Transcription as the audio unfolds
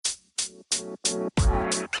Hey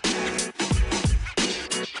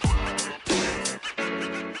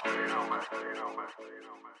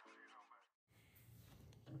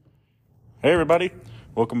everybody,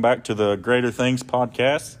 welcome back to the Greater Things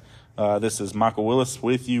podcast. This is Michael Willis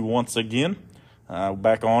with you once again,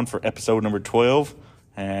 back on for episode number 12.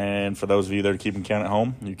 And for those of you that are keeping count at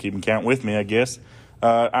home, you're keeping count with me, I guess.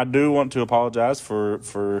 I do want to apologize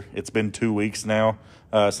for it's been 2 weeks now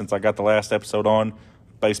since I got the last episode on.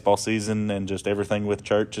 Baseball season and just everything with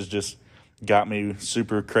church has just got me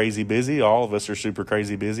super crazy busy. All of us are super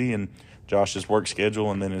crazy busy, and Josh's work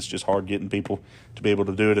schedule, and then it's just hard getting people to be able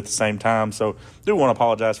to do it at the same time. So I do want to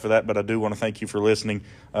apologize for that, but I do want to thank you for listening.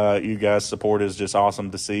 You guys' support is just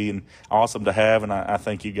awesome to see and awesome to have, and I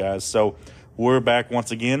thank you guys. So we're back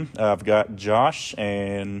once again. I've got Josh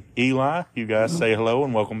and Eli. You guys say hello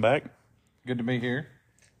and welcome back. Good to be here.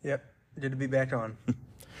 Yep, good to be back on.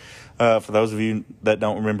 For those of you that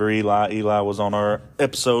don't remember Eli was on our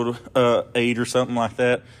episode 8 or something like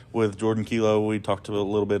that with Jordan Kilo. We talked a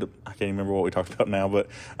little bit. I can't remember what we talked about now, but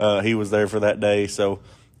he was there for that day. So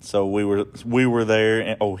we were there.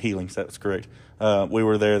 And, healings, that's correct. We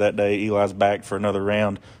were there that day. Eli's back for another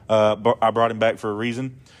round. But I brought him back for a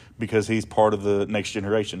reason, because he's part of the next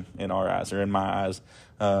generation in our eyes, or in my eyes.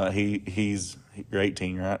 You're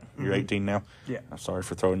 18, right? You're 18 now? Yeah. I'm sorry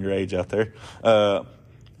for throwing your age out there.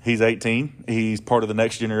 He's 18. He's part of the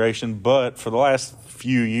next generation, but for the last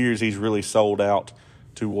few years, he's really sold out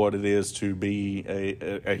to what it is to be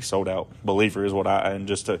a sold out believer, is what and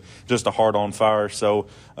just a heart on fire. So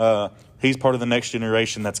he's part of the next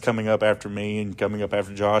generation that's coming up after me and coming up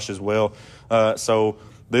after Josh as well. So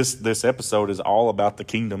this episode is all about the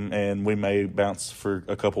kingdom, and we may bounce for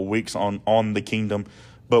a couple weeks on the kingdom,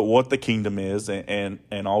 but what the kingdom is, and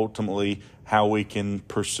ultimately how we can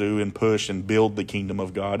pursue and push and build the kingdom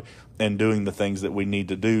of God and doing the things that we need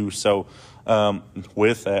to do. So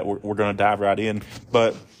with that, we're going to dive right in.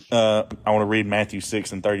 But I want to read Matthew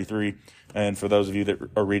 6:33. And for those of you that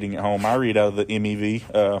are reading at home, I read out of the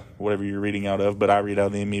MEV, whatever you're reading out of, but I read out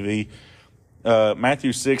of the MEV.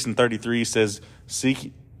 Matthew 6:33 says,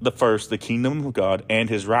 "Seek first the kingdom of God and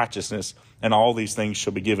his righteousness, and all these things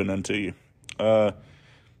shall be given unto you."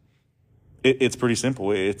 It's pretty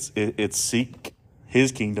simple. It's seek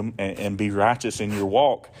his kingdom and be righteous in your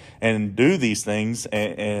walk and do these things,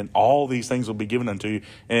 and all these things will be given unto you.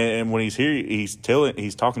 And when he's here, he's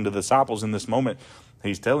talking to the disciples in this moment.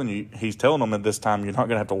 He's telling them at this time, you're not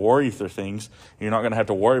going to have to worry for things. You're not going to have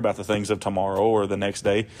to worry about the things of tomorrow or the next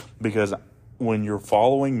day, because when you're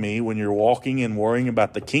following me, when you're walking and worrying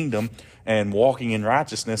about the kingdom and walking in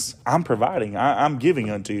righteousness, I'm providing. I'm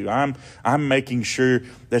giving unto you. I'm making sure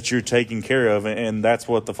that you're taken care of, and that's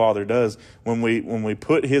what the Father does when we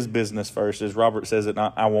put his business first, as Robert says it.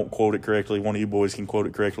 And I won't quote it correctly. One of you boys can quote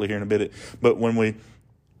it correctly here in a bit. But when we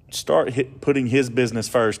start putting his business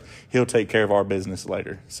first, he'll take care of our business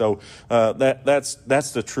later. So that's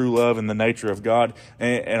the true love and the nature of God.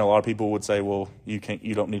 And a lot of people would say, well, you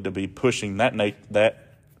don't need to be pushing that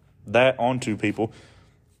onto people.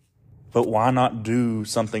 But why not do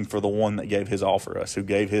something for the one that gave his all for us, who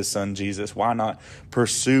gave his son Jesus? Why not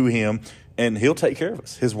pursue him? And he'll take care of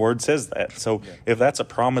us. His word says that. So if that's a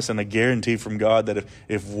promise and a guarantee from God that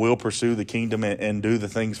if we'll pursue the kingdom and do the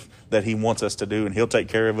things that he wants us to do, and he'll take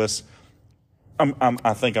care of us,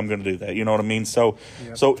 I think I'm going to do that. You know what I mean? So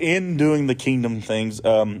in doing the kingdom things,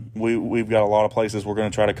 we've got a lot of places we're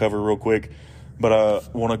going to try to cover real quick, but I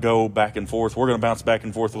want to go back and forth. We're going to bounce back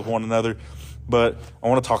and forth with one another, but I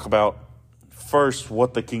want to talk about first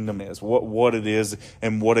what the kingdom is, what it is,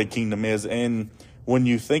 and what a kingdom is. And when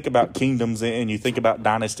you think about kingdoms and you think about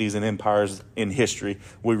dynasties and empires in history,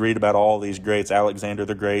 we read about all these greats: Alexander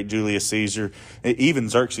the Great, Julius Caesar, even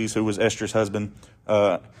Xerxes, who was Esther's husband.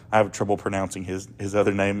 I have trouble pronouncing his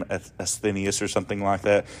other name, Asthenius or something like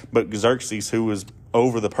that. But Xerxes, who was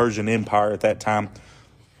over the Persian Empire at that time,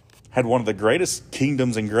 had one of the greatest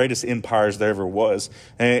kingdoms and greatest empires there ever was.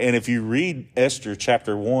 And if you read Esther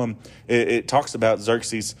chapter 1, it talks about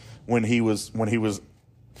Xerxes when he was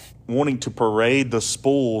wanting to parade the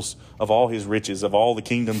spoils of all his riches, of all the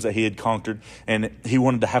kingdoms that he had conquered, and he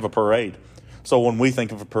wanted to have a parade. So when we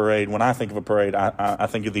think of a parade, when I think of a parade, I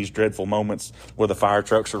think of these dreadful moments where the fire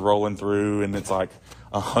trucks are rolling through, and it's like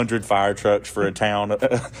 100 fire trucks for a town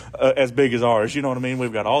as big as ours. You know what I mean?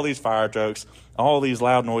 We've got all these fire trucks, all these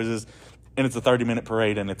loud noises, and it's a 30-minute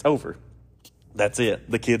parade, and it's over. That's it.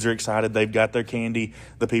 The kids are excited. They've got their candy.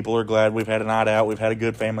 The people are glad. We've had a night out. We've had a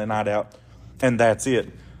good family night out, and that's it.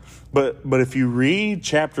 But if you read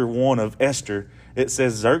chapter 1 of Esther, it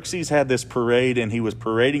says Xerxes had this parade, and he was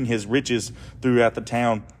parading his riches throughout the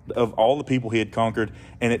town of all the people he had conquered,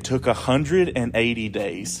 and it took 180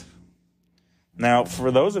 days. Now,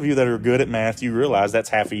 for those of you that are good at math, you realize that's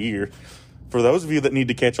half a year. For those of you that need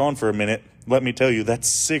to catch on for a minute, let me tell you, that's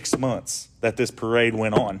 6 months that this parade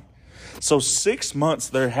went on. So 6 months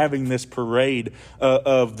they're having this parade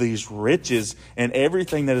of these riches and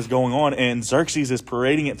everything that is going on, and Xerxes is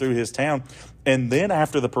parading it through his town. And then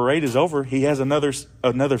after the parade is over, he has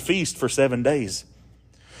another feast for 7 days.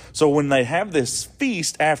 So when they have this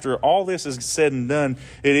feast, after all this is said and done,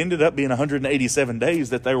 it ended up being 187 days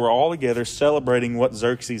that they were all together celebrating what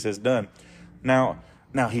Xerxes has done. Now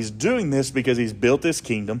he's doing this because he's built this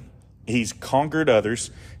kingdom. He's conquered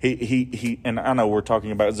others. He and I know we're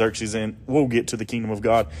talking about Xerxes, and we'll get to the kingdom of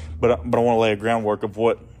God, but I want to lay a groundwork of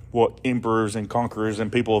what emperors and conquerors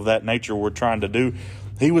and people of that nature were trying to do.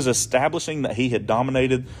 He was establishing that he had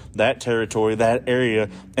dominated that territory, that area,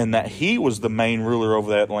 and that he was the main ruler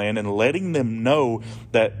over that land, and letting them know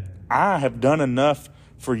that I have done enough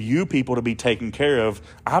for you people to be taken care of.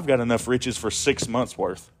 I've got enough riches for 6 months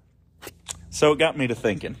worth. So it got me to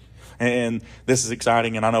thinking. And this is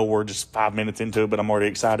exciting, and I know we're just 5 minutes into it, but I'm already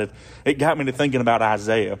excited. It got me to thinking about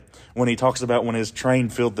Isaiah when he talks about when his train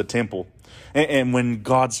filled the temple. And when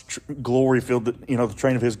God's glory filled the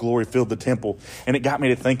train of his glory filled the temple. And it got me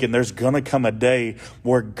to thinking there's going to come a day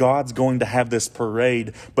where God's going to have this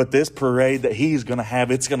parade. But this parade that he's going to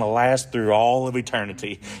have, it's going to last through all of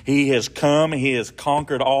eternity. He has come. He has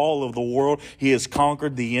conquered all of the world. He has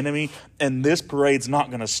conquered the enemy. And this parade's not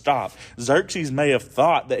going to stop. Xerxes may have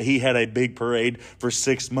thought that he had a big parade for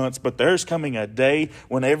 6 months. But there's coming a day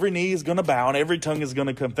when every knee is going to bow and every tongue is going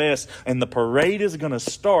to confess. And the parade is going to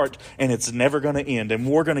start, and it's never going to end, and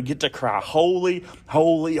we're going to get to cry holy,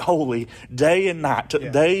 holy, holy, day and night,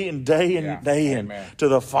 day and day and day in, to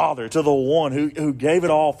the Father, to the one who gave it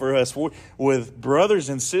all for us, with brothers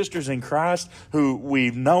and sisters in Christ who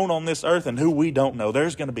we've known on this earth and who we don't know.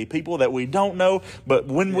 There's going to be people that we don't know, but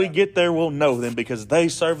when we get there, we'll know them because they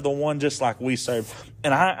serve the one just like we serve.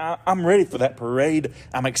 And I'm ready for that parade.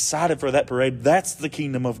 I'm excited for that parade. That's the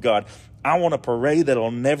kingdom of God. I want a parade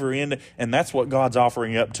that'll never end, and that's what God's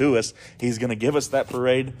offering up to us. He's going to give us that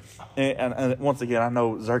parade. And once again, I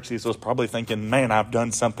know Xerxes was probably thinking, man, I've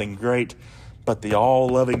done something great. But the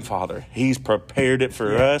all-loving Father, he's prepared it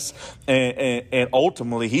for us, and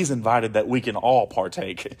ultimately he's invited that we can all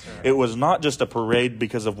partake. Right. It was not just a parade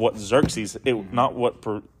because of what Xerxes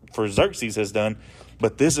has done,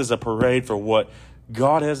 but this is a parade for what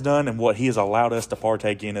God has done and what he has allowed us to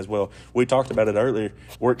partake in as well. We talked about it earlier.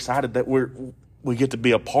 We're excited that we get to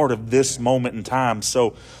be a part of this moment in time.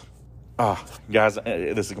 So, guys,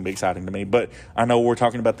 this is going to be exciting to me. But I know we're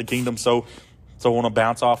talking about the kingdom, so I want to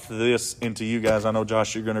bounce off this into you guys. I know,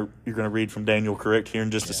 Josh, you're going to read from Daniel, correct, here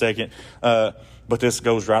in just a second. But this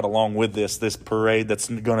goes right along with this parade that's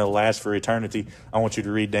going to last for eternity. I want you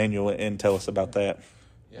to read Daniel and tell us about that.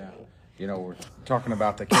 Yeah. We're talking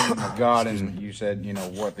about the kingdom of God, and you said,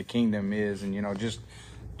 what the kingdom is, and,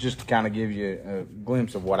 just to kind of give you a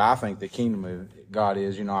glimpse of what I think the kingdom of God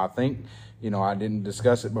is. I think, I didn't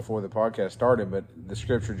discuss it before the podcast started, but the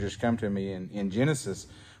scripture just come to me in Genesis,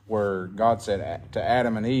 where God said to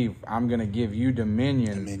Adam and Eve, I'm going to give you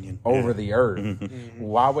dominion over the earth. Mm-hmm.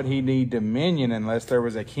 Why would he need dominion unless there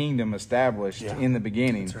was a kingdom established in the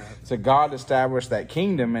beginning? That's right. So God established that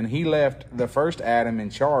kingdom, and he left the first Adam in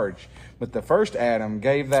charge. But the first Adam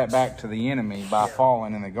gave that back to the enemy by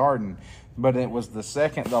falling in the garden. But it was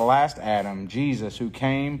the last Adam, Jesus, who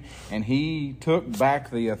came and he took back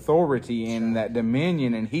the authority and that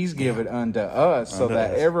dominion, and he's given it unto us. So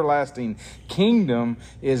that everlasting kingdom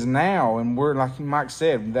is now. And we're, like Mike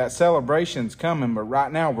said, that celebration's coming, but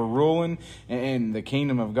right now we're ruling, and the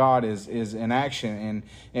kingdom of God is in action.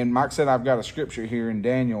 And Mike said, I've got a scripture here in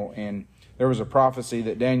Daniel, and there was a prophecy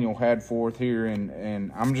that Daniel had forth here,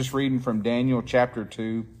 and I'm just reading from Daniel chapter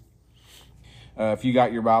 2. If you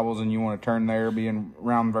got your Bibles and you want to turn there, be in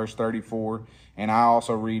around verse 34. And I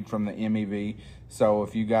also read from the MEV. So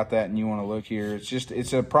if you got that and you want to look here,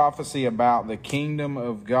 it's a prophecy about the kingdom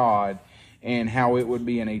of God and how it would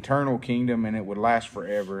be an eternal kingdom and it would last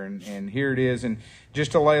forever. And here it is. And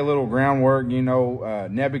just to lay a little groundwork,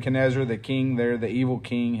 Nebuchadnezzar, the king there, the evil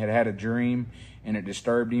king, had a dream, and it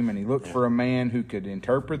disturbed him. And he looked for a man who could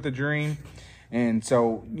interpret the dream. And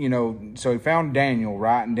so, so he found Daniel,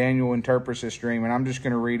 right? And Daniel interprets this dream. And I'm just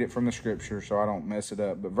going to read it from the scripture so I don't mess it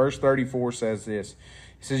up. But verse 34 says this. It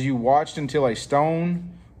says, you watched until a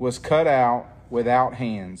stone was cut out without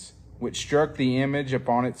hands, which struck the image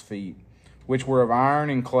upon its feet, which were of iron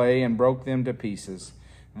and clay, and broke them to pieces.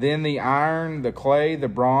 Then the iron, the clay, the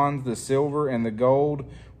bronze, the silver, and the gold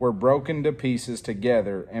were broken to pieces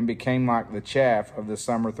together and became like the chaff of the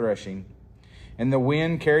summer threshing. And the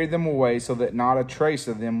wind carried them away so that not a trace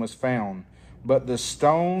of them was found. But the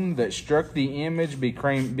stone that struck the image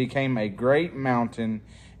became a great mountain,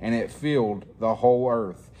 and it filled the whole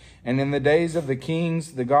earth. And in the days of the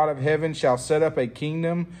kings, the God of heaven shall set up a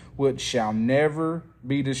kingdom which shall never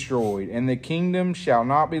be destroyed. And the kingdom shall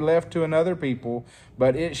not be left to another people,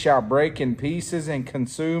 but it shall break in pieces and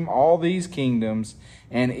consume all these kingdoms,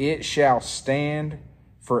 and it shall stand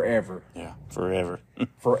forever. Yeah, forever.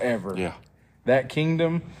 Forever. Yeah. That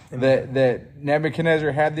kingdom that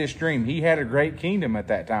Nebuchadnezzar had this dream. He had a great kingdom at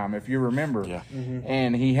that time, if you remember. Yeah.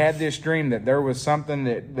 And he had this dream that there was something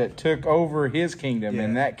that took over his kingdom,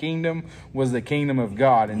 and that kingdom was the kingdom of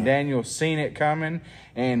God. And Daniel's seen it coming,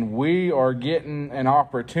 and we are getting an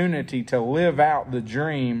opportunity to live out the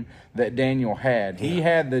dream that Daniel had. He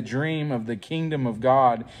had the dream of the kingdom of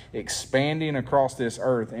God expanding across this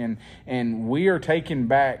earth, and we are taking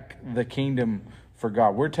back the kingdom for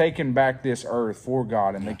God. We're taking back this earth for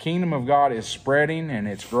God, and the kingdom of God is spreading and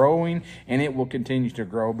it's growing, and it will continue to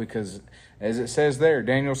grow because, as it says there,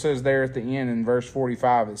 Daniel says there at the end in verse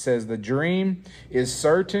 45, it says the dream is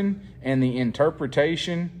certain and the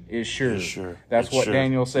interpretation is sure. That's It's what sure.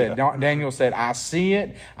 Daniel said. Daniel said, I see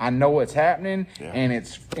it, I know it's happening, and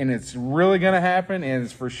it's really going to happen, and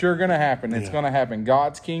it's for sure going to happen. It's going to happen.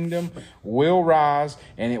 God's kingdom will rise,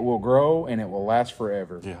 and it will grow, and it will last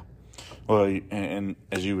forever. Yeah. Well, and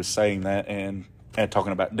as you were saying that and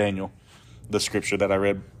talking about Daniel, the scripture that I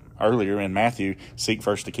read earlier in Matthew, seek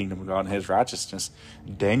first the kingdom of God and his righteousness.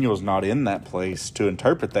 Daniel's not in that place to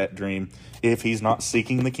interpret that dream if he's not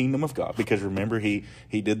seeking the kingdom of God. Because remember, he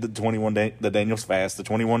did the 21 day, the Daniel's fast, the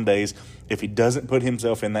 21 days. If he doesn't put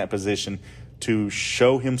himself in that position to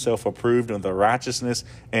show himself approved of the righteousness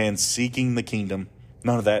and seeking the kingdom,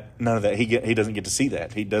 None of that. He doesn't get to see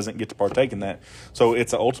that. He doesn't get to partake in that. So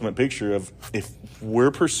it's an ultimate picture of if we're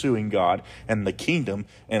pursuing God and the kingdom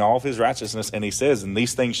and all of his righteousness, and he says, and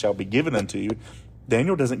these things shall be given unto you,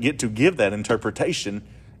 Daniel doesn't get to give that interpretation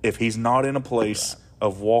if he's not in a place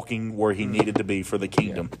of walking where he needed to be for the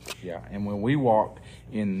kingdom. Yeah. And when we walk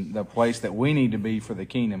in the place that we need to be for the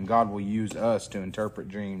kingdom, God will use us to interpret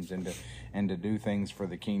dreams and to do things for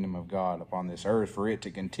the kingdom of God upon this earth, for it to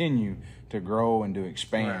continue to grow and to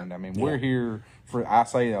expand. I mean, we're here for, I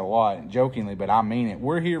say it a lot jokingly, but I mean it.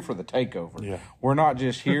 We're here for the takeover. Yeah. We're not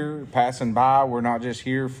just here passing by. We're not just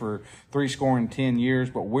here for 70 years,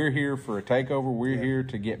 but we're here for a takeover. We're here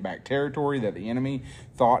to get back territory that the enemy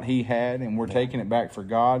thought he had, and we're taking it back for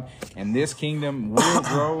God. And this kingdom will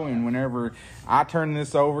grow, and whenever I turn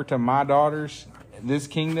this over to my daughters, this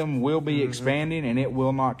kingdom will be expanding, and it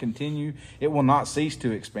will not continue. It will not cease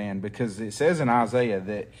to expand, because it says in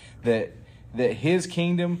Isaiah that his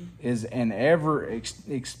kingdom is an ever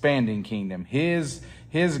expanding kingdom. His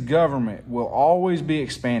government will always be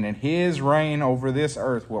expanding. His reign over this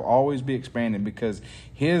earth will always be expanding, because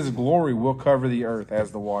his glory will cover the earth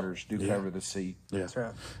as the waters do cover the sea. Yeah. That's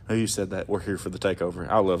right. Oh, you said that. We're here for the takeover.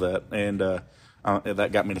 I love that. And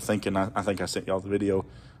that got me to thinking. I think I sent y'all the video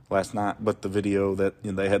last night, but the video that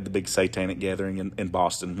they had the big satanic gathering in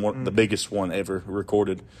Boston, the biggest one ever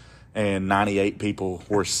recorded, and 98 people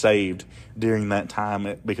were saved during that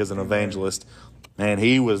time because an evangelist, and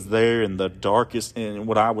he was there in the darkest, in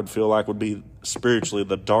what I would feel like would be spiritually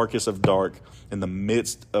the darkest of dark, in the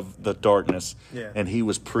midst of the darkness, and he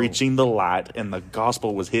was preaching the light, and the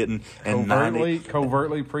gospel was hitting, and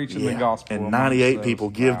covertly preaching the gospel. And 98 people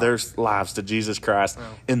give their lives to Jesus Christ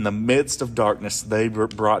in the midst of darkness. They were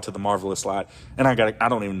brought to the marvelous light. And I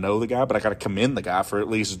don't even know the guy, but I got to commend the guy for at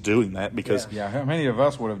least doing that, because how many of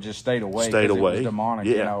us would have just stayed away? It was demonic,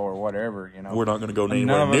 or whatever. We're not going to go anywhere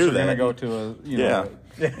none of us near are that. going to go to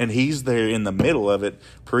And he's there in the middle of it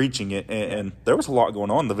preaching it, and there was a lot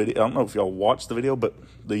going on in the video. I don't know if y'all watched the video, but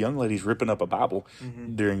the young lady's ripping up a Bible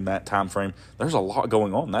during that time frame. There's a lot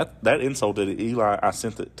going on. That insulted Eli. I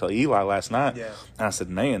sent it to Eli last night, and I said,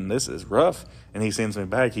 "Man, this is rough." And he sends me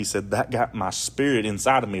back. He said, "That got my spirit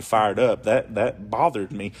inside of me fired up. That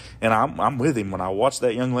bothered me." And I'm with him. When I watched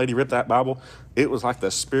that young lady rip that Bible, it was like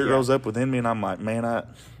the spirit rose up within me, and I'm like, man,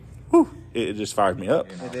 it just fired me up.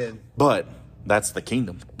 It did. But that's the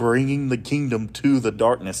kingdom, bringing the kingdom to the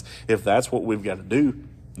darkness. If that's what we've got to do,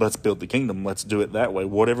 let's build the kingdom. Let's do it that way.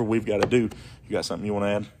 Whatever we've got to do. You got something you want to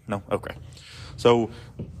add? No? Okay. So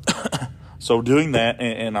doing that,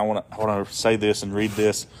 and I want to say this and read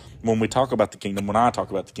this. When we talk about the kingdom, when I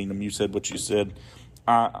talk about the kingdom, you said what you said.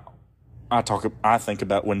 I think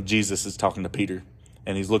about when Jesus is talking to Peter,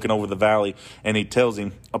 And he's looking over the valley, and he tells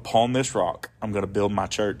him, upon this rock, I'm going to build my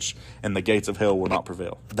church, and the gates of hell will not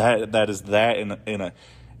prevail. That is that in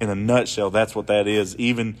a nutshell. That's what that is.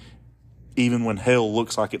 Even when hell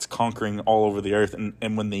looks like it's conquering all over the earth,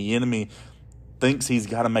 and when the enemy thinks he's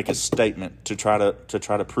got to make a statement to try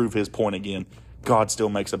to prove his point again, God still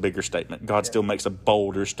makes a bigger statement. God still makes a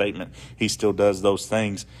bolder statement. He still does those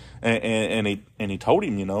things. And he told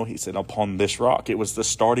him, he said, upon this rock. It was the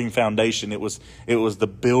starting foundation. It was the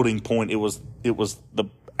building point. It was the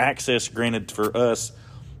access granted for us,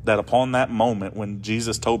 that upon that moment when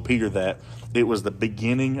Jesus told Peter that, it was the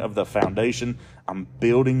beginning of the foundation. I'm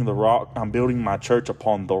building the rock. I'm building my church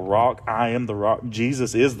upon the rock. I am the rock.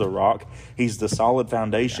 Jesus is the rock. He's the solid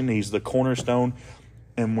foundation. He's the cornerstone.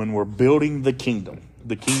 And when we're building the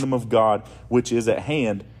kingdom of God, which is at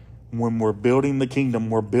hand, when we're building the kingdom,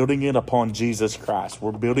 we're building it upon Jesus Christ.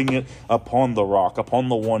 We're building it upon the rock, upon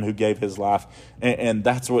the one who gave his life. And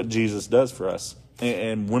that's what Jesus does for us.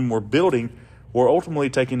 And when we're building, we're ultimately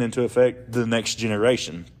taking into effect the next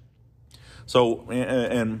generation. So,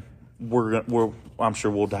 and I'm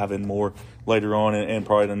sure we'll dive in more later on and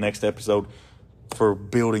probably the next episode for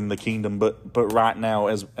building the kingdom. But right now,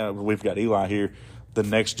 as we've got Eli here, the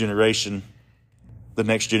next generation,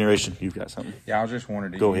 you've got something. Yeah, I just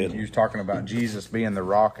wanted to go ahead. You was talking about Jesus being the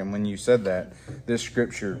rock, and when you said that, this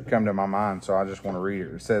scripture come to my mind, so I just want to read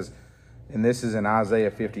it. It says, and this is in Isaiah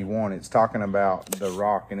 51, it's talking about the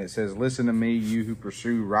rock, and it says, listen to me, you who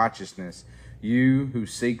pursue righteousness, you who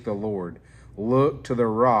seek the Lord. Look to the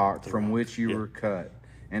rock from which you were cut,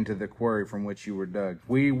 and to the quarry from which you were dug.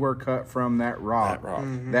 We were cut from that rock.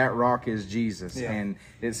 That rock is Jesus. Yeah. And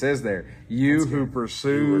it says there, you who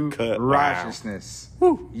pursue righteousness.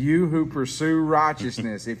 Wow. You who pursue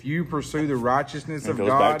righteousness. If you pursue the righteousness of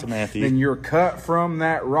God, then you're cut from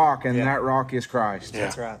that rock, and that rock is Christ. Yeah.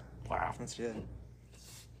 That's right. Wow. That's good.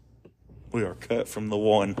 We are cut from the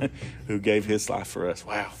one who gave his life for us.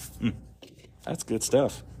 Wow. That's good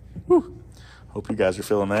stuff. Whew. Hope you guys are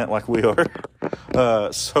feeling that like we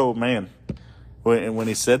are. So, man, when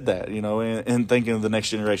he said that, and thinking of the next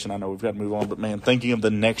generation, I know we've got to move on, but, man, thinking of the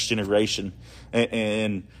next generation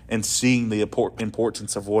and seeing the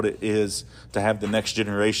importance of what it is to have the next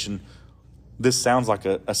generation, this sounds like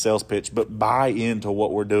a sales pitch, but buy into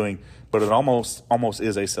what we're doing. But it almost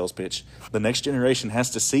is a sales pitch. The next generation has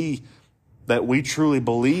to see that we truly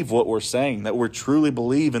believe what we're saying, that we truly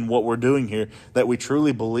believe in what we're doing here, that we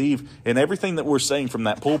truly believe in everything that we're saying from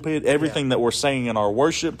that pulpit, everything that we're saying in our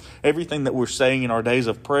worship, everything that we're saying in our days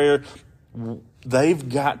of prayer. They've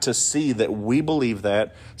got to see that we believe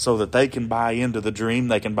that, so that they can buy into the dream,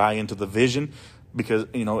 they can buy into the vision, because,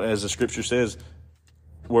 as the scripture says,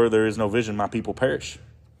 where there is no vision, my people perish.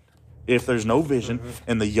 If there's no vision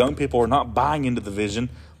and the young people are not buying into the vision,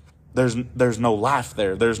 there's no life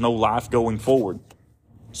there. There's no life going forward.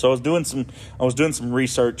 So I was doing some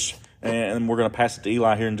research, and we're going to pass it to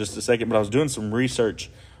Eli here in just a second, but I was doing some research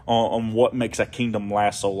on what makes a kingdom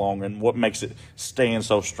last so long and what makes it stand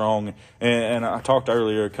so strong. And I talked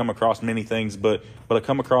earlier, come across many things, but I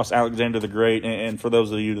come across Alexander the Great. And for those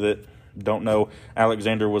of you that don't know,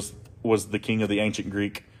 Alexander was the king of the ancient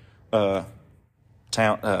Greek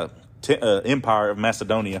empire of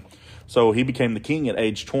Macedonia. So he became the king at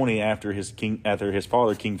age 20 after his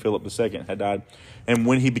father, King Philip II, had died. And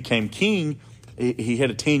when he became king, he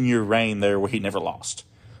had a 10-year reign there where he never lost.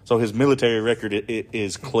 So his military record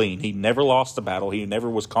is clean. He never lost a battle. He never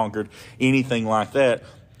was conquered, anything like that.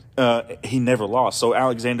 He never lost. So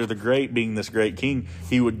Alexander the Great, being this great king,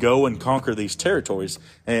 he would go and conquer these territories.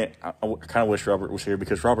 And I kind of wish Robert was here,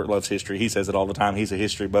 because Robert loves history. He says it all the time. He's a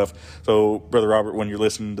history buff. So, Brother Robert, when you're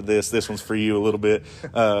listening to this one's for you a little bit.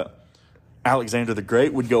 Alexander the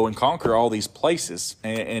Great would go and conquer all these places,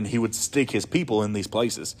 and he would stick his people in these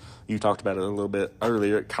places. You talked about it a little bit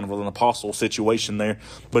earlier, kind of an apostle situation there,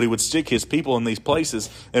 but he would stick his people in these places,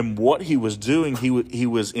 and what he was doing, he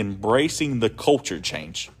was embracing the culture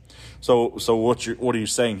change. So what are you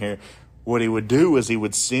saying here? What he would do is he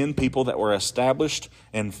would send people that were established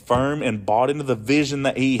and firm and bought into the vision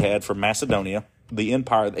that he had for Macedonia, the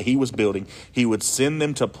empire that he was building. He would send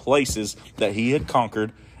them to places that he had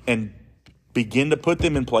conquered and begin to put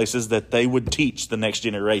them in places that they would teach the next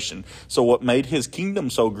generation. So what made his kingdom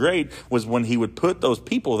so great was when he would put those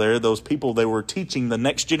people there, they were teaching the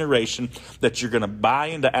next generation that you're going to buy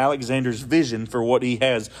into Alexander's vision for what he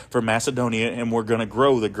has for Macedonia, and we're going to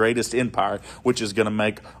grow the greatest empire, which is going to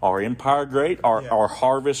make our empire great, our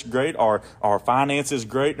harvest great, our finances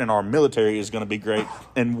great, and our military is going to be great.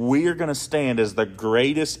 And we're going to stand as the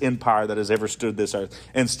greatest empire that has ever stood this earth.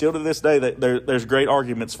 And still to this day, there's great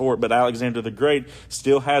arguments for it, but Alexander the Great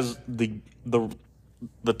still has the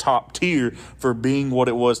the top tier for being what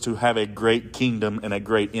it was to have a great kingdom and a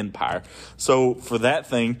great empire. So for that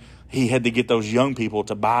thing, he had to get those young people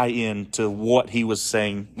to buy into what he was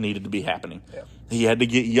saying needed to be happening. Yeah. He had to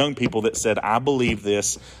get young people that said, I believe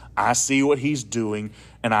this, I see what he's doing,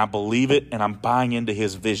 and I believe it, and I'm buying into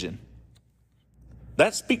his vision.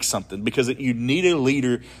 That speaks something, because you need a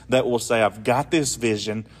leader that will say, I've got this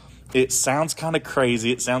vision. It sounds kind of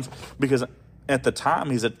crazy. Because at the time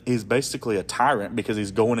he's basically a tyrant, because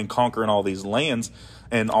he's going and conquering all these lands,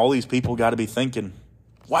 and all these people got to be thinking,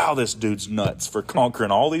 wow, this dude's nuts for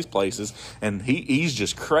conquering all these places, and he's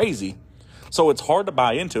just crazy. So it's hard to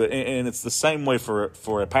buy into it, and it's the same way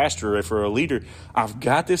for a pastor or for a leader. I've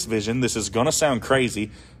got this vision. This is going to sound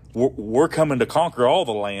crazy. We're coming to conquer all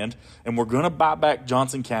the land, and we're going to buy back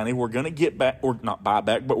Johnson County. We're going to get back, or not buy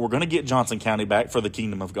back, but we're going to get Johnson County back for the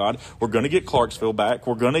kingdom of God. We're going to get Clarksville back.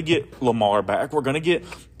 We're going to get Lamar back. We're going to get,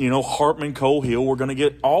 Hartman, Coal Hill. We're going to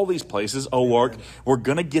get all these places, Oark. We're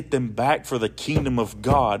going to get them back for the kingdom of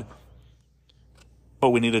God. But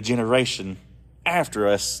we need a generation after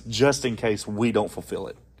us, just in case we don't fulfill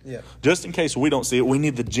it. Yeah. Just in case we don't see it, we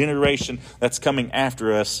need the generation that's coming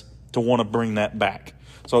after us to want to bring that back.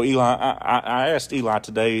 So Eli, I asked Eli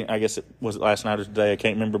today, I guess it was last night or today, I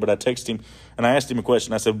can't remember, but I texted him and I asked him a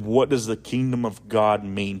question. I said, what does the kingdom of God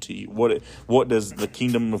mean to you? What does the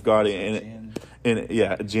kingdom of God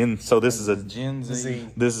Gen? So this is a Gen Z.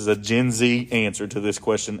 This is a Gen Z answer to this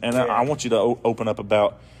question, and I want you to open up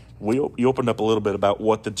about. You opened up a little bit about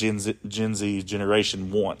what the Gen Z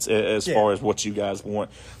generation wants as far as what you guys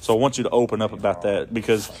want. So I want you to open up about that,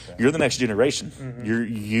 because you're the next generation.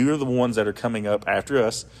 Mm-hmm. You're the ones that are coming up after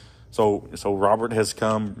us. So Robert has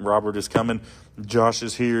come. Robert is coming. Josh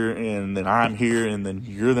is here, and then I'm here, and then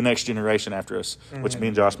you're the next generation after us, which me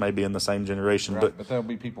and Josh may be in the same generation. Right, but there'll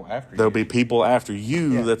be people after you. There'll be people after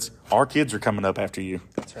you. Yeah. Our kids are coming up after you.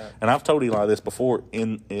 That's right. And I've told Eli this before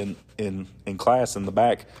in class in the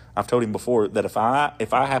back. I've told him before that if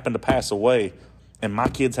I happen to pass away and my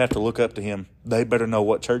kids have to look up to him, they better know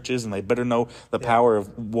what church is, and they better know the power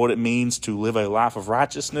of what it means to live a life of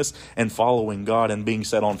righteousness and following God and being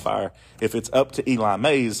set on fire. If it's up to Eli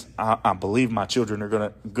Mayes, I believe my children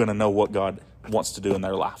are gonna know what God wants to do in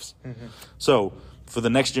their lives. Mm-hmm. So for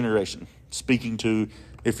the next generation,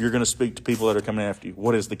 if you're going to speak to people that are coming after you,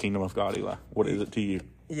 what is the kingdom of God, Eli? What is it to you?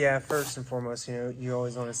 Yeah, first and foremost, you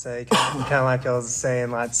always want to say, kind of like I was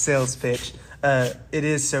saying, like sales pitch. It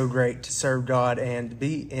is so great to serve God and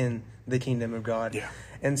be in the kingdom of God. Yeah.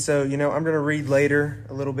 And so, I'm going to read later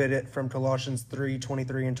a little bit from Colossians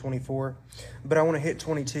 3:23 and 24, but I want to hit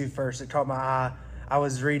 22 first. It caught my eye. I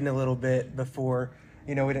was reading a little bit before.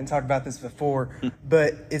 We didn't talk about this before,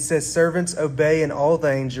 but it says, servants, obey in all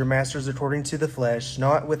things your masters according to the flesh,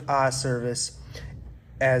 not with eye service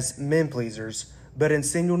as men pleasers, but in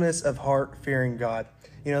singleness of heart, fearing God.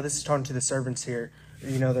 This is talking to the servants here,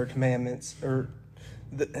 their commandments, or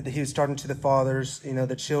he was talking to the fathers,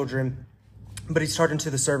 the children, but he's talking to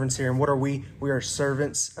the servants here. And what are we? We are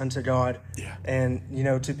servants unto God and,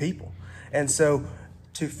 to people. And so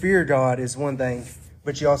to fear God is one thing,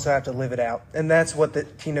 but you also have to live it out. And that's what the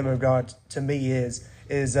kingdom of God to me is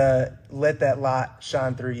let that light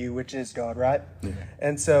shine through you, which is God, right? Yeah.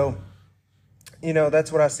 And so,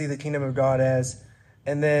 that's what I see the kingdom of God as.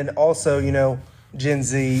 And then also, Gen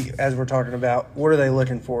Z, as we're talking about, what are they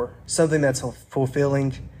looking for? Something that's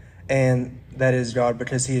fulfilling, and that is God,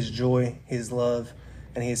 because he is joy, he is love,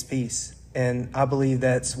 and he is peace. And I believe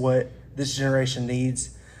that's what this generation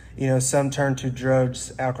needs. Some turn to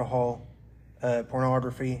drugs, alcohol,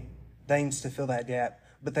 pornography, things to fill that gap,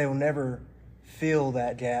 but they will never fill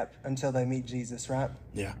that gap until they meet Jesus, right?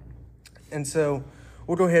 Yeah. And so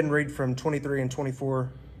we'll go ahead and read from 23 and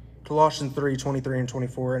 24, Colossians 3:23 and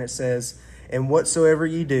 24, and it says, and whatsoever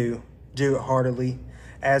ye do, do it heartily,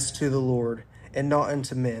 as to the Lord, and not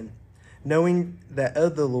unto men, knowing that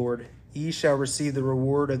of the Lord ye shall receive the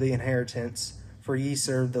reward of the inheritance, for ye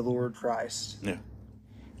serve the Lord Christ. Yeah.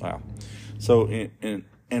 Wow. So,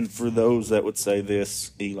 and for those that would say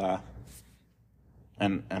this, Eli,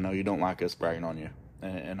 and I know you don't like us bragging on you,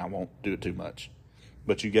 and I won't do it too much,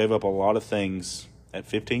 but you gave up a lot of things at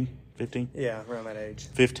 15? Yeah, around that age.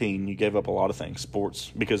 15, you gave up a lot of things,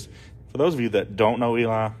 sports, because for those of you that don't know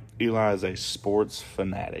Eli is a sports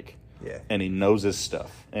fanatic. Yeah. And he knows his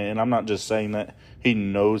stuff. And I'm not just saying that. He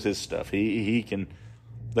knows his stuff. He can.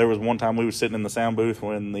 There was one time we were sitting in the sound booth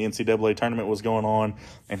when the NCAA tournament was going on,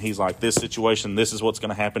 and he's like, this situation, this is what's going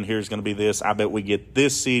to happen. Here's going to be this. I bet we get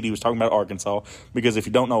this seed. He was talking about Arkansas, because if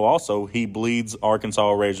you don't know also, he bleeds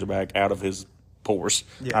Arkansas Razorback out of his pours.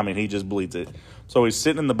 Yeah. I mean, he just bleeds it. So he's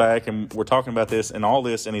sitting in the back, and we're talking about this and all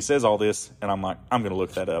this, and he says all this, and I'm like, I'm going to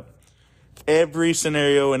look that up. Every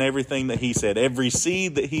scenario and everything that he said, every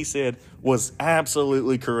seed that he said was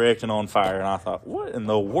absolutely correct and on fire. And I thought, what in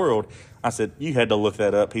the world? I said, you had to look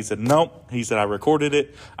that up. He said, nope. He said, I recorded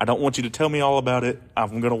it. I don't want you to tell me all about it.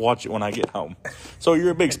 I'm going to watch it when I get home. So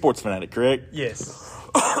you're a big sports fanatic, correct? Yes.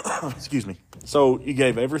 Excuse me. So you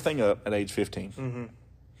gave everything up at age 15. Mm-hmm.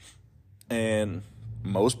 And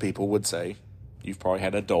most people would say you've probably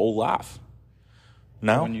had a dull life.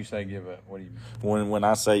 No? When you say give up, what do you mean? When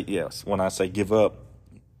I say give up,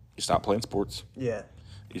 you stop playing sports. Yeah.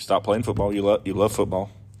 You stop playing football. You love football.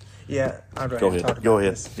 Yeah. I'd rather Go ahead. talk about Go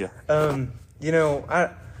ahead. this. Yeah. You know,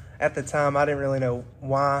 at the time I didn't really know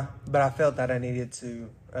why, but I felt that I needed to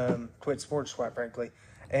quit sports, quite frankly.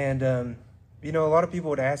 And you know, a lot of people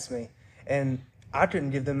would ask me, and I couldn't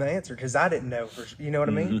give them the answer because I didn't know. You know what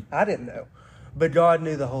I mean? I didn't know, but God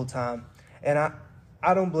knew the whole time. And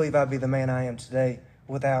I don't believe I'd be the man I am today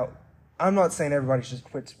without. I'm not saying everybody should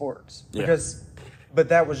quit sports but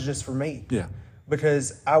that was just for me. Yeah.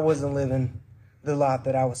 Because I wasn't living the life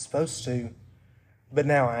that I was supposed to, but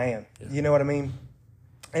now I am. Yeah. You know what I mean?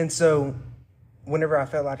 And so whenever I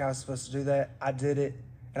felt like I was supposed to do that, I did it,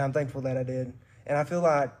 and I'm thankful that I did. And I feel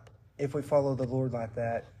like if we follow the Lord like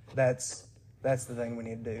that, that's the thing we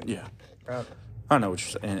need to do. Yeah. Right? I know what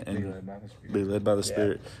you're saying. And be led by the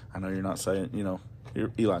Spirit. I know you're not saying,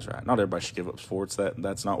 Eli's right. Not everybody should give up sports.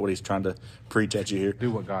 That's not what he's trying to preach at you here. Do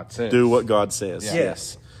what God says. Do what God says. Yeah.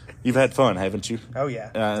 Yes. You've had fun, haven't you? Oh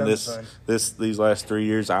yeah. Fun. These last 3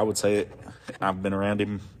 years, I would say I've been around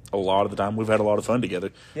him a lot of the time. We've had a lot of fun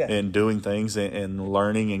together and doing things and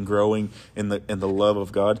learning and growing in the love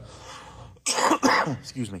of God.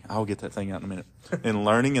 Excuse me. I'll get that thing out in a minute. And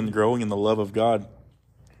learning and growing in the love of God.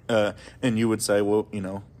 And you would say, well,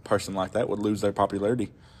 a person like that would lose their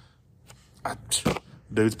popularity.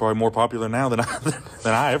 Dude's probably more popular now than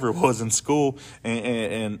I ever was in school,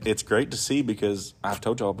 and it's great to see because I've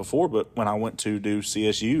told y'all before, but when I went to do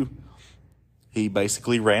CSU, he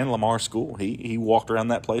basically ran Lamar School. He walked around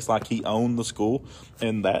that place like he owned the school,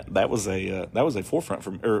 and that was a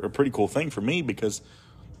forefront or a pretty cool thing for me because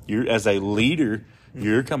you're as a leader.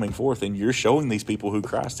 You're coming forth and you're showing these people who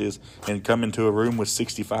Christ is and come into a room with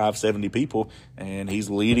 65, 70 people and he's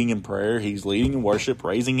leading in prayer. He's leading in worship,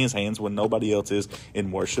 raising his hands when nobody else is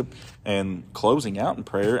in worship and closing out in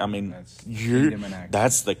prayer. I mean,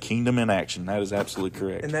 that's the kingdom in action. That is absolutely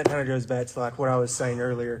correct. And that kind of goes back to like what I was saying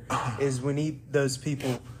earlier is we need those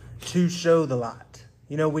people to show the light.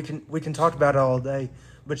 We can talk about it all day,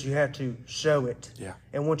 but you have to show it. Yeah.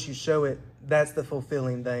 And once you show it, that's the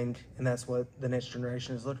fulfilling thing, and that's what the next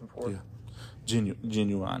generation is looking for. Yeah.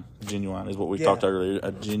 Genuine is what we talked earlier.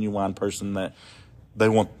 A genuine person that they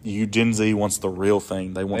want. Gen Z wants the real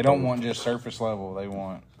thing. They don't want just surface level. They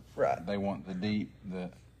want right. They want the deep.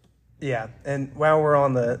 Yeah, and while we're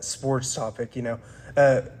on the sports topic,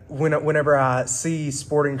 whenever I see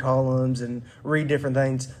sporting columns and read different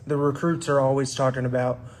things, the recruits are always talking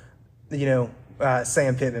about,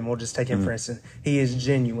 Sam Pittman, we'll just take him for instance. He is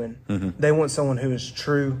genuine. They want someone who is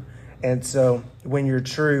true. And so when you're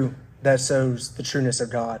true, that shows the trueness of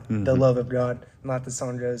God, the love of God. Like the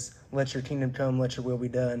song goes, let your kingdom come, let your will be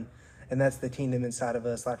done. And that's the kingdom inside of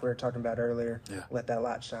us, like we were talking about earlier. Yeah. Let that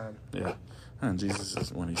light shine. Yeah. And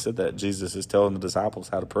when he said that, Jesus is telling the disciples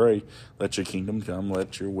how to pray. Let your kingdom come,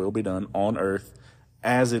 let your will be done on earth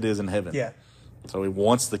as it is in heaven. Yeah. So he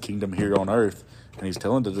wants the kingdom here on earth. And he's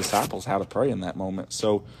telling the disciples how to pray in that moment.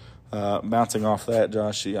 So, bouncing off that,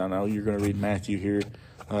 Josh, I know you're going to read Matthew here.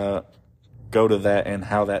 Go to that and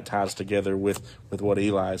how that ties together with what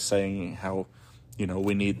Eli is saying, how,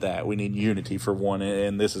 we need that. We need unity for one.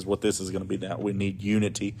 And this is what this is going to be now. We need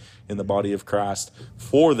unity in the body of Christ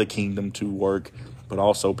for the kingdom to work, but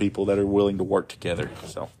also people that are willing to work together.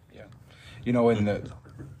 So, yeah. In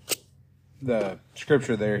the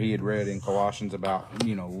scripture there he had read in Colossians about,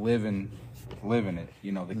 living it,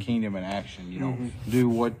 the kingdom in action,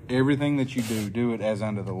 do everything that you do it as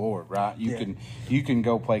unto the Lord, right? You can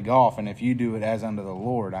go play golf, and if you do it as unto the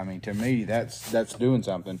Lord, I mean, to me, that's doing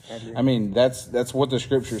something. I mean, that's what the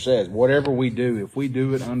scripture says. Whatever we do, if we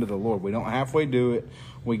do it unto the Lord, we don't halfway do it.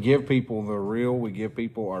 We give people the real, we give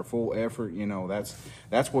people our full effort,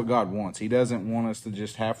 that's what God wants. He doesn't want us to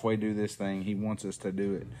just halfway do this thing. He wants us to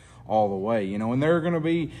do it all the way, and there are going to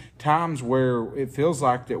be times where it feels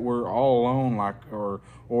like that we're all alone, or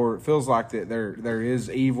or it feels like that there is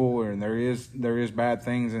evil and there is bad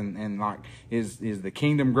things, and like is the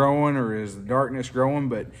kingdom growing or is the darkness growing?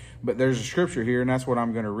 But there's a scripture here, and that's what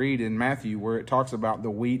I'm going to read in Matthew, where it talks about the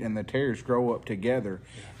wheat and the tares grow up together,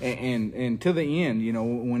 and to the end,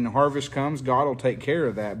 when the harvest comes, God will take care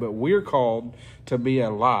of that. But we're called to be a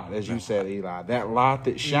light, as you said, Eli, that light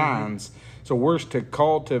that shines. So we're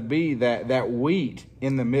called to be that wheat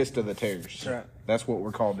in the midst of the tares. That's right. That's what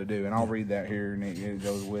we're called to do. And I'll read that here, and it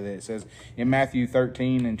goes with it. It says, in Matthew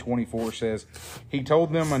 13:24 says, he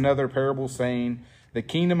told them another parable, saying, the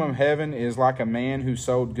kingdom of heaven is like a man who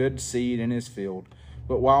sowed good seed in his field.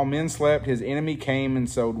 But while men slept, his enemy came and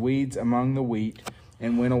sowed weeds among the wheat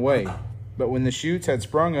and went away. But when the shoots had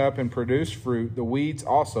sprung up and produced fruit, the weeds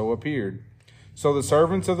also appeared. So the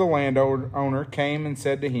servants of the landowner came and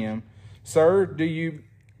said to him, Sir,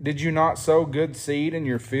 did you not sow good seed in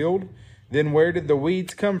your field? Then where did the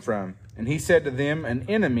weeds come from? And he said to them, an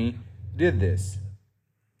enemy did this.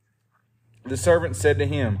 The servant said to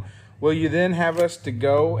him, will you then have us to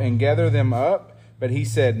go and gather them up? But he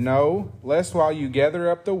said, no, lest while you gather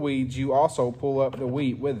up the weeds, you also pull up the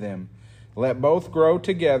wheat with them. Let both grow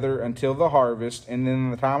together until the harvest, and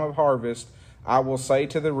in the time of harvest I will say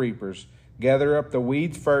to the reapers, gather up the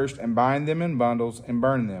weeds first and bind them in bundles and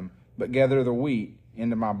burn them, but gather the wheat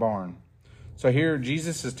into my barn. So here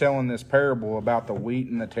Jesus is telling this parable about the wheat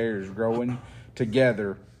and the tares growing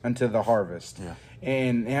together until the harvest. Yeah.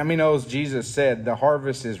 And how many knows Jesus said the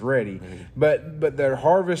harvest is ready, but the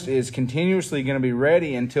harvest is continuously going to be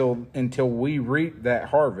ready until we reap that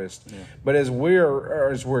harvest. Yeah. But as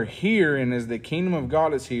we're here, and as the kingdom of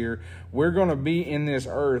God is here, we're going to be in this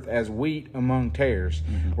earth as wheat among tares.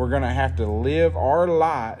 Mm-hmm. We're going to have to live our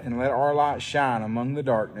light and let our light shine among the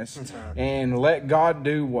darkness, and let God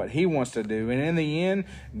do what He wants to do. And in the end,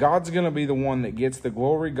 God's going to be the one that gets the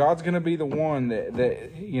glory. God's going to be the one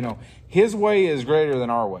that His way is greater than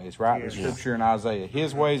our ways, right? The scripture in Isaiah.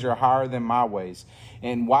 His ways are higher than my ways.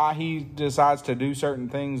 And why He decides to do certain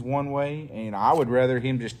things one way, I would rather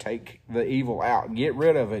Him just take the evil out, get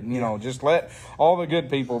rid of it, just let all the good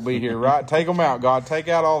people be here, right? Take them out, God. Take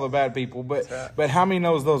out all the bad people. But how many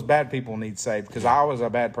knows those bad people need saved? Because I was a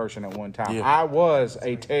bad person at one time. Yeah. I was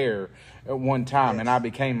a tare at one time, and I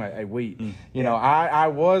became a wheat. I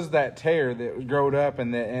was that tare that growed up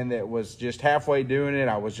and that was just halfway doing it.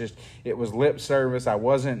 It was lip service. I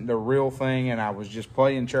wasn't the real thing, and I was just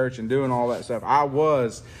playing church and doing all that stuff. I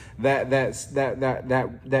was that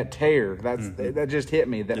tare. That just hit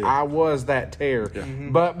me. I was that tare. Yeah.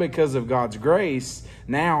 Mm-hmm. But because of God's grace,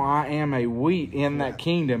 now I am a wheat in that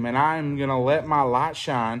kingdom, and I am going to let my light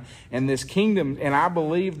shine in this kingdom. And I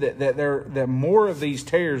believe that more of these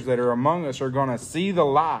tares that are among us are going to see the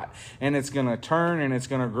light, and it's going to turn and it's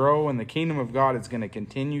going to grow, and the kingdom of God is going to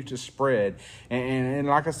continue to spread. And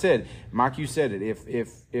like I said, Mike, you said it.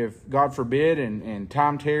 If God forbid and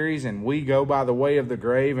time tarries and we go by the way of the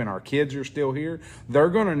grave and our kids are still here, they're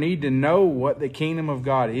going to need to know what the kingdom of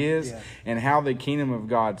God is, and how the kingdom of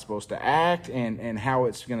God is supposed to act, and how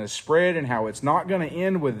it's going to spread, and how it's not going to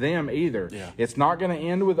end with them either. Yeah. It's not going to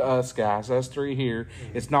end with us, guys, us three here.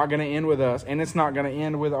 Mm-hmm. It's not going to end with us, and it's not going to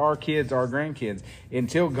end with our kids, our grandkids.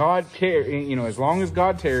 Until God as long as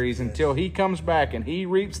God tarries, until He comes back and He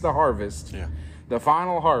reaps the harvest, the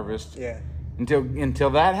final harvest. Yeah. Until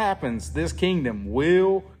that happens, this kingdom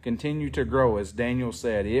will continue to grow, as Daniel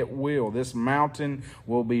said. It will. This mountain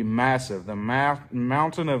will be massive. The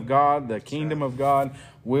mountain of God, the kingdom of God,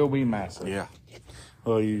 will be massive. Yeah.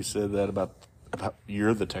 Well, you said that about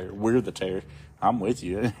you're the tare, we're the tare. I'm with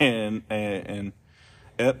you, and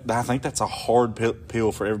I think that's a hard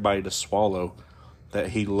pill for everybody to swallow. That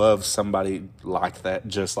He loves somebody like that,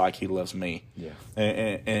 just like He loves me. Yeah.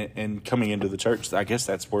 And coming into the church, I guess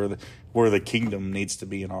that's where the kingdom needs to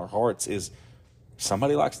be in our hearts. Is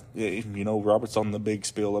somebody like Robert's on the big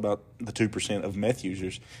spiel about the 2% of meth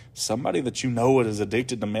users. Somebody that is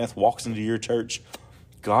addicted to meth walks into your church.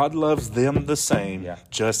 God loves them the same,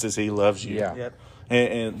 just as He loves you. Yeah. Yep.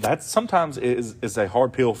 And that sometimes is a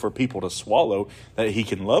hard pill for people to swallow. That He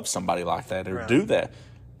can love somebody like that or do that.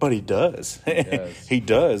 But He does. He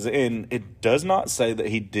does. And it does not say that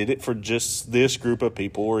He did it for just this group of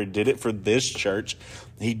people or He did it for this church.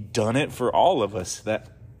 He done it for all of us, that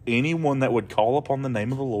anyone that would call upon the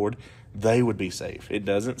name of the Lord, they would be saved. It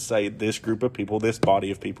doesn't say this group of people, this body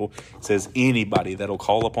of people. It says anybody that'll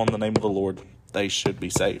call upon the name of the Lord, they should be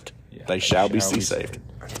saved. Yeah, they shall be saved.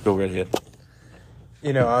 Go right ahead.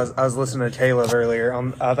 I was listening to Caleb earlier.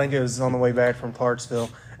 I think it was on the way back from Clarksville.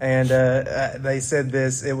 And they said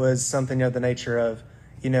this, it was something of the nature of,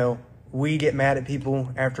 we get mad at people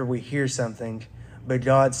after we hear something, but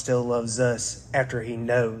God still loves us after he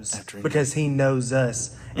knows. Because he knows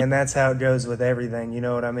us. And that's how it goes with everything. You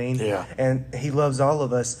know what I mean? Yeah. And he loves all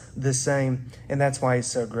of us the same. And that's why he's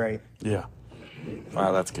so great. Yeah.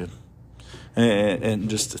 Wow, that's good. And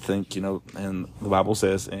just to think, and the Bible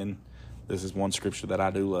says, and this is one scripture that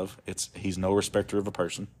I do love, he's no respecter of a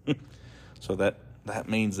person. So that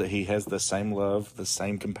means that he has the same love, the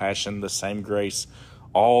same compassion, the same grace,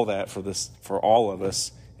 all that for all of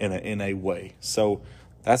us in a way. So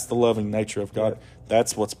that's the loving nature of God.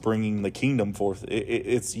 That's what's bringing the kingdom forth.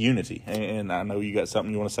 It's unity. And I know you got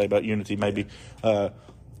something you want to say about unity. Maybe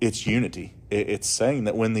it's unity. It's saying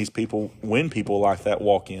that when people like that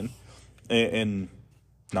walk in, and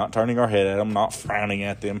not turning our head at them, not frowning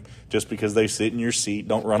at them just because they sit in your seat,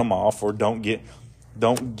 don't run them off or don't get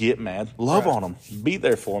mad. Love on them. Be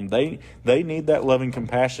there for them. They need that loving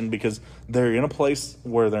compassion because they're in a place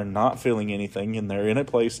where they're not feeling anything, and they're in a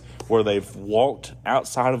place where they've walked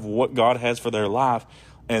outside of what God has for their life,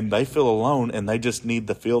 and they feel alone, and they just need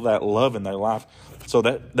to feel that love in their life. So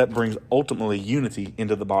that brings ultimately unity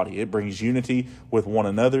into the body. It brings unity with one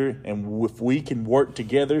another, and if we can work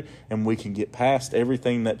together and we can get past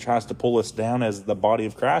everything that tries to pull us down as the body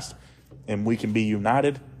of Christ, and we can be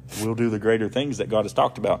united, we'll do the greater things that God has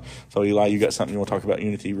talked about. So, Eli, you got something you want to talk about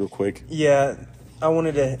unity real quick? Yeah, I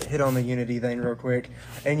wanted to hit on the unity thing real quick.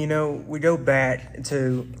 And, we go back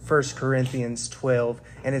to 1 Corinthians 12,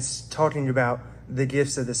 and it's talking about the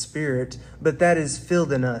gifts of the Spirit, but that is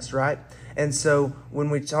filled in us, right? And so when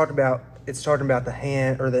we talk about, it's talking about the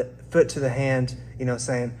hand or the foot to the hand,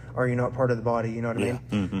 saying, are you not part of the body? You know what I mean?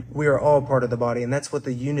 Mm-hmm. We are all part of the body, and that's what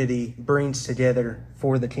the unity brings together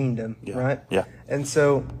for the kingdom, right? Yeah. And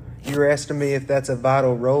so you were asking me if that's a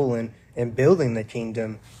vital role in building the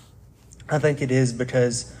kingdom. I think it is,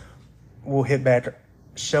 because we'll hit back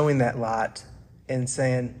showing that light and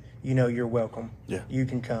saying, you're welcome. Yeah. You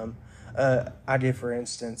can come. I did, for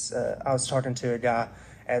instance, I was talking to a guy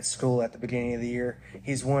at school at the beginning of the year.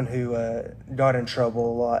 He's one who got in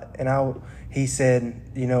trouble a lot. And he said,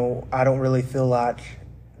 I don't really feel like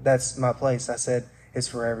that's my place. I said, it's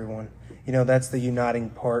for everyone. That's the uniting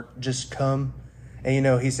part. Just come.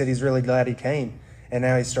 And, he said he's really glad he came. And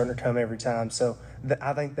now he's starting to come every time. So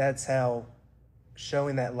I think that's how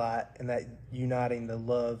showing that light and that uniting the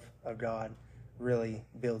love of God really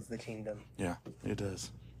builds the kingdom. Yeah, it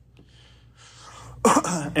does.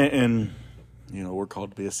 and we're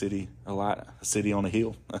called to be a city, a light, a city on a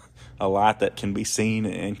hill, a light that can be seen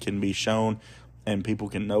and can be shown, and people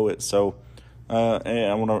can know it. So,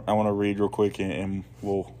 and I want to read real quick, and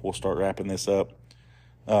we'll start wrapping this up.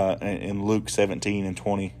 In Luke 17 and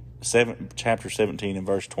 20, chapter 17 and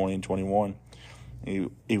verse 20 and 21,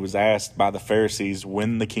 he was asked by the Pharisees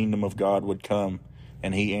when the kingdom of God would come,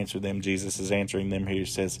 and he answered them. Jesus is answering them here. He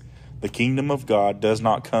says, "The kingdom of God does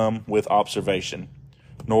not come with observation,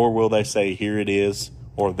 nor will they say, 'Here it is,'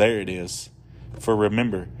 or 'There it is.' For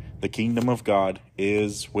remember, the kingdom of God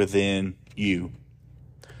is within you."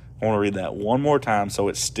 I want to read that one more time so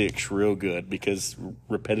it sticks real good, because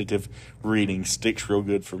repetitive reading sticks real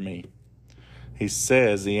good for me. He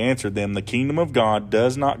answered them, "The kingdom of God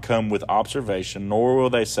does not come with observation, nor will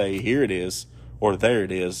they say, 'Here it is,' or 'There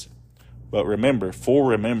it is.' But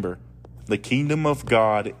remember, the kingdom of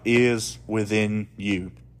God is within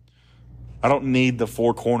you." I don't need the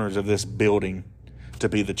four corners of this building to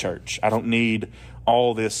be the church. I don't need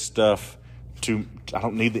all this stuff I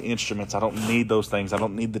don't need the instruments. I don't need those things. I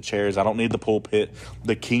don't need the chairs. I don't need the pulpit.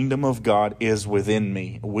 The kingdom of God is within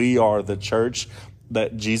me. We are the church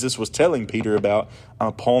that Jesus was telling Peter about.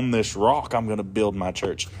 Upon this rock, I'm going to build my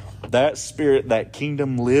church. That spirit, that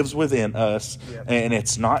kingdom lives within us, and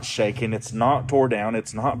it's not shaken. It's not tore down.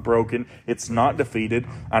 It's not broken. It's not defeated.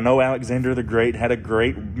 I know Alexander the Great had a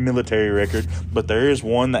great military record, but there is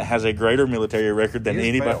one that has a greater military record than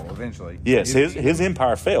anybody. Fell eventually. Yes, his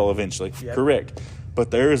empire fell eventually. Yep. Correct.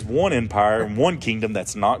 But there is one empire and one kingdom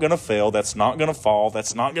that's not going to fail, that's not going to fall,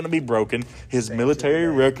 that's not going to be broken. His military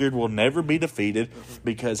record will never be defeated,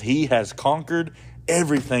 because he has conquered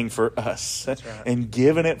everything for us. That's right. And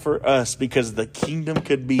given it for us, because the kingdom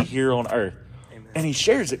could be here on earth. Amen. And he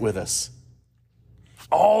shares it with us.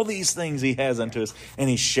 All these things he has unto us, and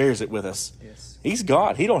he shares it with us. Yes. He's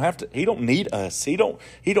God. He don't need us. He don't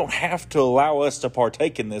have to allow us to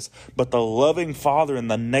partake in this. But the loving Father and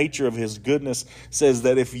the nature of his goodness says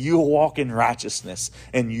that if you'll walk in righteousness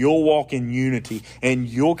and you'll walk in unity and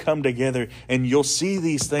you'll come together and you'll see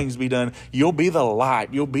these things be done, you'll be the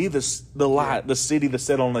light. You'll be the light, the city that's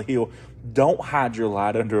set on the hill. Don't hide your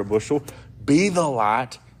light under a bushel. Be the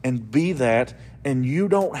light and be that. And you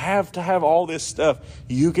don't have to have all this stuff.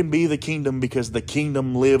 You can be the kingdom, because the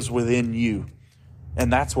kingdom lives within you.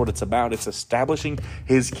 And that's what it's about. It's establishing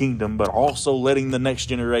his kingdom, but also letting the next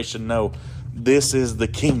generation know this is the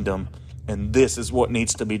kingdom and this is what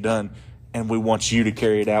needs to be done. And we want you to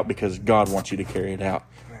carry it out because God wants you to carry it out.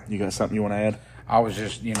 You got something you want to add? I was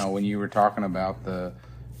just, when you were talking about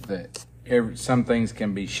some things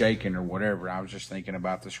can be shaken or whatever, I was just thinking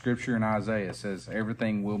about the scripture in Isaiah. It says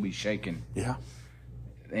everything will be shaken. Yeah.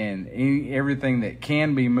 And everything that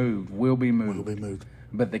can be moved will be moved. Will be moved.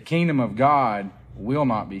 But the kingdom of God will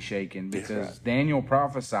not be shaken, because right. Daniel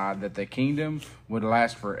prophesied that the kingdom would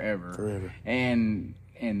last forever. Forever. And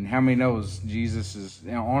how many knows Jesus is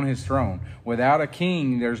on his throne? Without a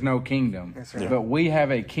king, there's no kingdom. That's right. Yeah. But we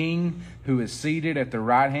have a king who is seated at the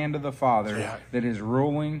right hand of the Father, Yeah. that is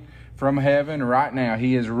ruling from heaven right now.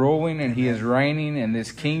 He is ruling and he is reigning, and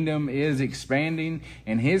this kingdom is expanding,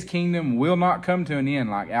 and his kingdom will not come to an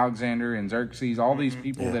end like Alexander and Xerxes, all these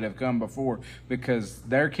people that have come before, because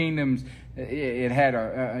their kingdoms, it had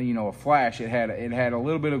a flash. It had a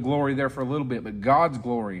little bit of glory there for a little bit, but God's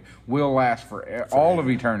glory will last for all of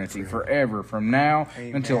eternity, forever, from now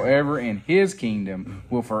until ever, and his kingdom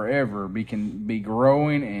will forever be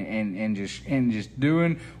growing and just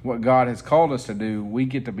doing what God has called us to do. We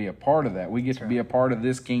get to be a part of that. We get to be a part of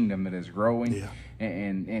this kingdom that is growing. Yeah.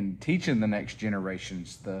 And teaching the next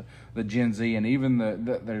generations, the Gen Z, and even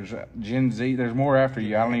there's Gen Z. There's more after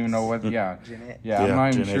you. I don't even know what. Yeah, Gen X. yeah. I'm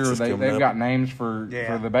not even Gen X sure is they've coming up. got names for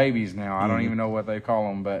the babies now. I don't even know what they call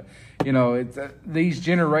them. But it's these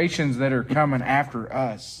generations that are coming after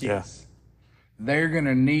us. Yes. They're going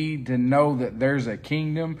to need to know that there's a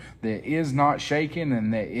kingdom that is not shaken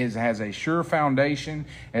and that has a sure foundation,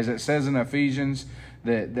 as it says in Ephesians,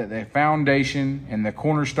 that the foundation and the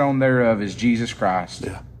cornerstone thereof is Jesus Christ.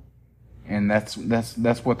 Yeah. And that's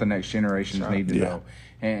what the next generations need to Yeah. know.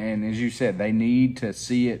 And as you said, they need to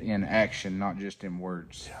see it in action, not just in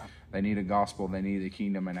words. Yeah. They need a gospel. They need a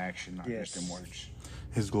kingdom in action, not Yes. just in words.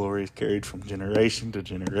 His glory is carried from generation to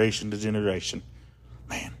generation to generation.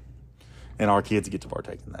 Man. And our kids get to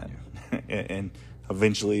partake in that. And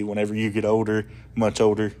eventually, whenever you get older, much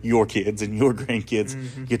older, your kids and your grandkids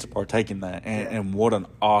get to partake in that. And what an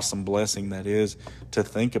awesome blessing that is to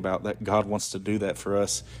think about, that God wants to do that for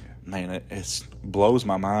us. Man, it blows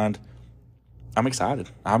my mind. I'm excited.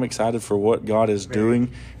 I'm excited for what God is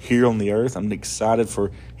doing here on the earth. I'm excited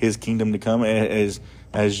for his kingdom to come. As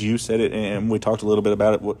you said it, and we talked a little bit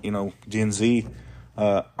about it, Gen Z,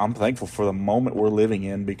 I'm thankful for the moment we're living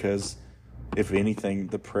in, because if anything,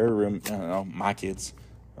 the prayer room, my kids,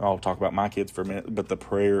 I'll talk about my kids for a minute, but the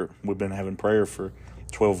prayer, we've been having prayer for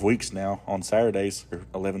 12 weeks now on Saturdays, or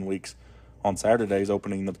 11 weeks on Saturdays,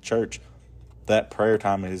 opening the church. That prayer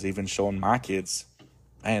time is even showing my kids,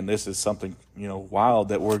 man, this is something, wild,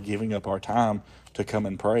 that we're giving up our time to come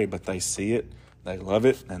and pray, but they see it, they love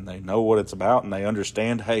it, and they know what it's about, and they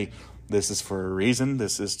understand, hey, this is for a reason.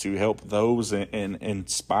 This is to help those and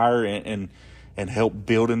inspire and help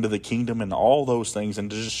build into the kingdom and all those things, and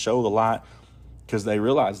to just show the light, because they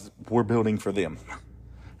realize we're building for them.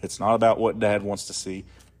 It's not about what Dad wants to see.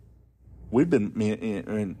 We've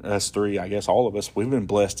been, us three, I guess all of us, we've been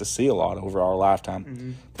blessed to see a lot over our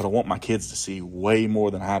lifetime. But I want my kids to see way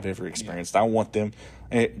more than I've ever experienced. I want them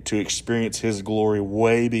to experience his glory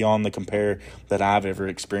way beyond the compare that I've ever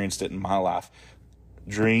experienced it in my life.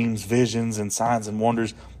 Dreams, visions, and signs and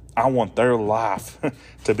wonders. I want their life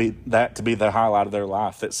to be the highlight of their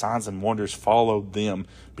life, that signs and wonders followed them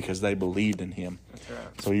because they believed in him. That's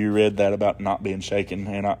right. So you read that about not being shaken,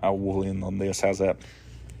 and I will end on this. How's that?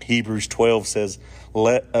 Hebrews 12 says,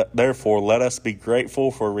 therefore let us be grateful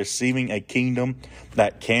for receiving a kingdom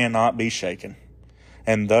that cannot be shaken.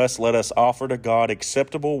 And thus let us offer to God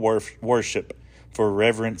acceptable worship for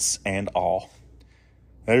reverence and awe.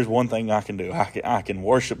 There's one thing I can do. I can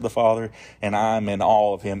worship the Father, and I'm in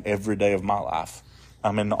awe of him every day of my life.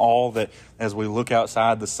 I'm in awe that as we look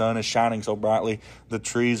outside, the sun is shining so brightly. The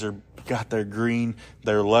trees got their green,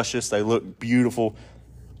 they're luscious, they look beautiful.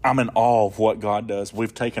 I'm in awe of what God does.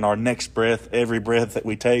 We've taken our next breath, every breath that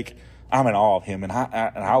we take. I'm in awe of him, and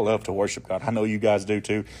I love to worship God. I know you guys do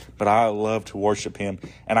too, but I love to worship him.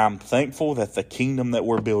 And I'm thankful that the kingdom that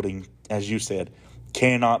we're building, as you said,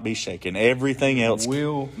 cannot be shaken. Everything else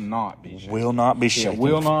will not be shaken. Will not be shaken. It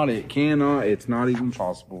will not. It cannot. It's not even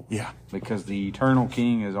possible. Yeah. Because the eternal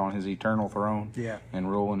King is on his eternal throne. Yeah. And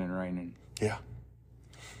ruling and reigning. Yeah.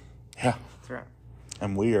 Yeah. That's right.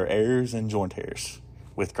 And we are heirs and joint heirs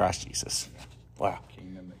with Christ Jesus. Wow.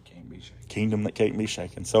 Kingdom that can't be shaken. Kingdom that can't be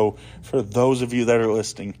shaken. So for those of you that are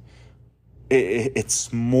listening,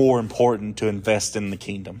 it's more important to invest in the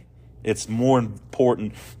kingdom. It's more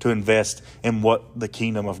important to invest in what the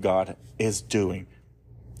kingdom of God is doing.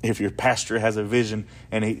 if your pastor has a vision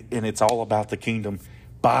and it's all about the kingdom,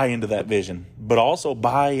 buy into that vision, but also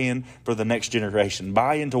buy in for the next generation.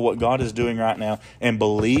 Buy into what God is doing right now and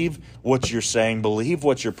believe what you're saying, believe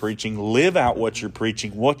what you're preaching, live out what you're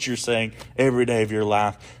preaching, what you're saying every day of your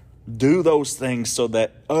life. Do those things so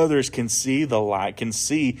that others can see the light, can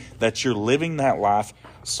see that you're living that life,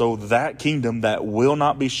 so that kingdom that will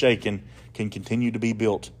not be shaken can continue to be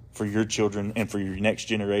built for your children and for your next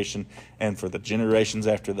generation and for the generations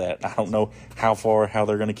after that. I don't know how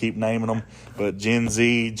they're going to keep naming them, but Gen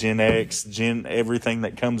Z, Gen X, everything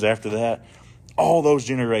that comes after that, all those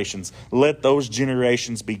generations, let those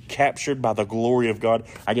generations be captured by the glory of God.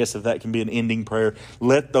 I guess if that can be an ending prayer,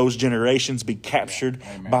 let those generations be captured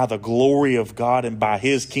by the glory of God and by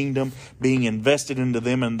His kingdom being invested into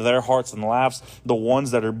them and their hearts and lives, the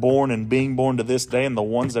ones that are born and being born to this day and the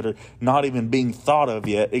ones that are not even being thought of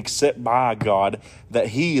yet except by God, that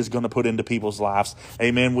He is going to put into people's lives.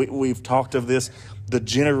 Amen. We've talked of this. The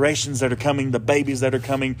generations that are coming, the babies that are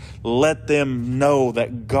coming, let them know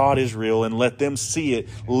that God is real and let them see it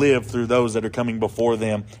live through those that are coming before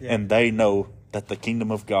them. Yeah. And they know that the kingdom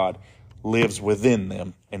of God lives within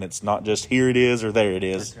them. And it's not just here it is or there it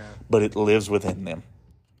is, but it lives within them.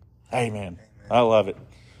 Amen. I love it.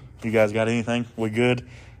 You guys got anything? We good?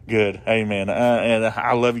 Good. Amen. And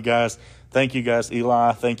I love you guys. Thank you guys,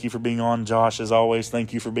 Eli. Thank you for being on. Josh, as always,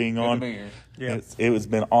 thank you for being on. Good to be here. Yeah. It has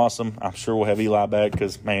been awesome. I'm sure we'll have Eli back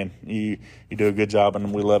because, man, you do a good job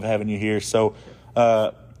and we love having you here. So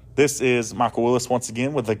this is Michael Willis once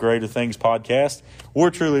again with the Greater Things podcast.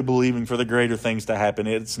 We're truly believing for the greater things to happen.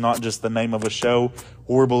 It's not just the name of a show.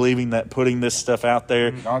 We're believing that putting this stuff out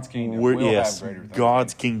there, God's kingdom will have greater things.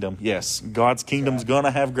 God's kingdom. Yes, God's kingdom's going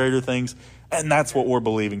to have greater things. And that's what we're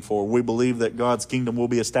believing for. We believe that God's kingdom will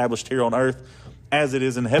be established here on earth as it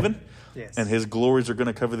is in heaven. Yes. And His glories are going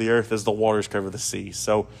to cover the earth as the waters cover the sea.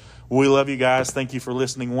 So we love you guys. Thank you for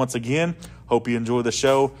listening once again. Hope you enjoy the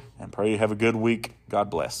show and pray you have a good week. God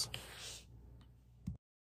bless.